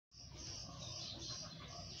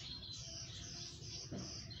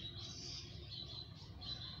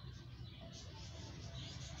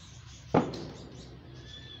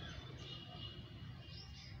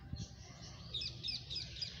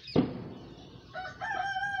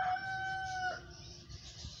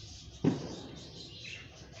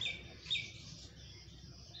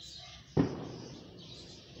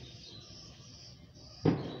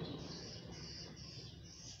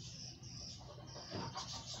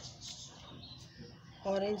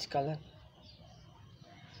orange color,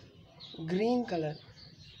 green color,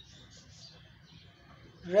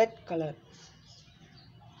 red color,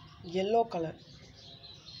 yellow color,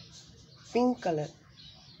 pink color,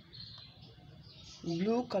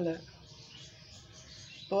 blue color,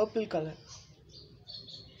 purple color.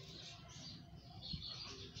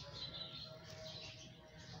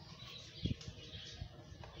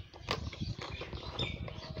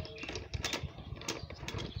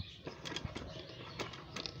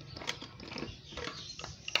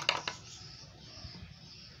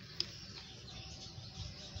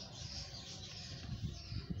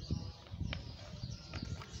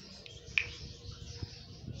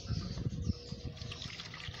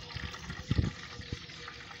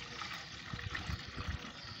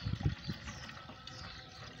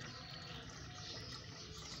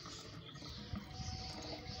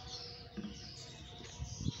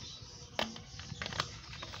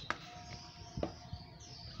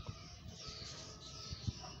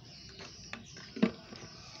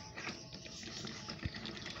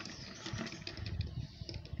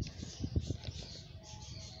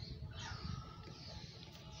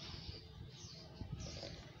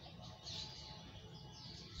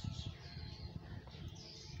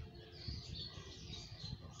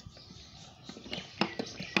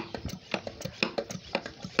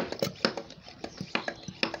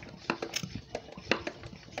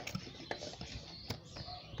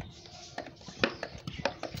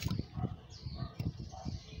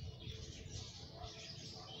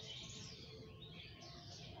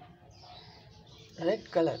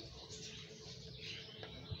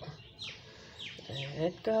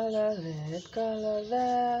 Red color, red color,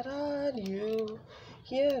 where are you?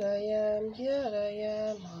 Here I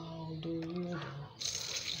am, how do you do?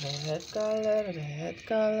 Red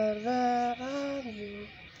color, where are you?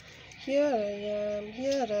 Here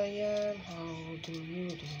I am, how do you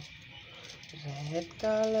do? Red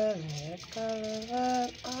color, where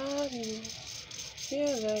are you?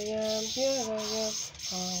 Here I am,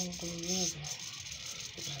 how do you do?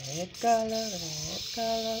 Red color,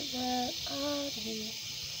 where are you? Here I am, how do you do? Red color, where are you?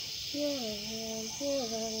 Here I am,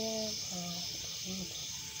 how do you do?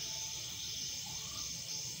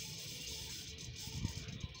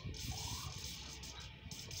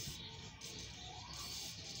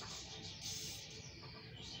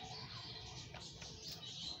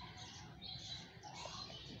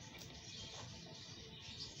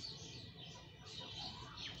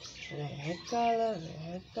 Red color,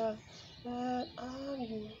 where are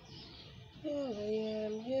you? Here I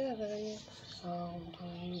am, how do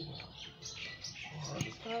you do?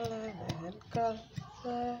 Red color,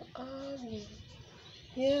 where are you?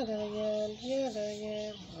 Here I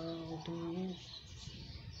am, how do you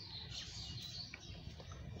do?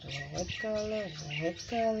 Red color,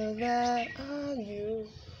 where are you?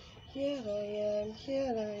 Here I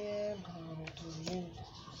am, how do you do?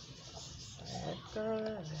 Red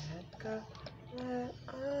color, where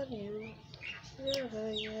are you? Here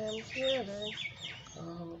I am,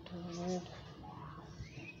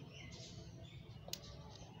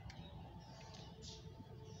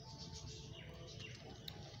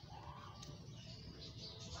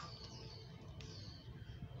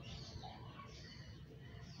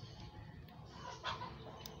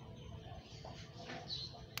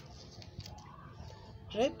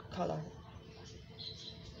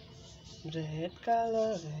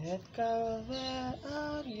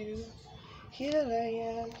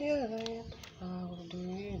 how do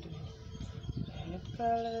you do? Red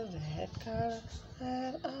color,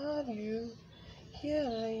 where are you? Here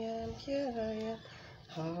I am,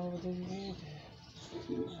 how do you do?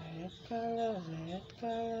 Red color,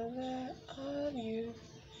 where are you?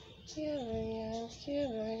 Here I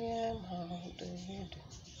am, how do you do?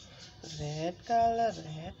 Red color,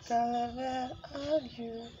 where are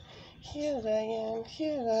you? Here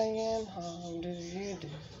I am, how do you do?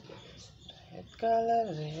 Red color,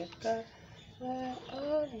 where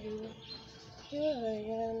are you? Here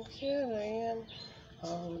I am,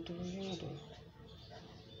 how do you do?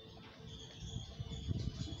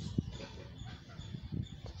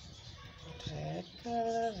 Red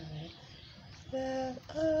color, where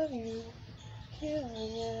are you? Here I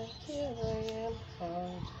am,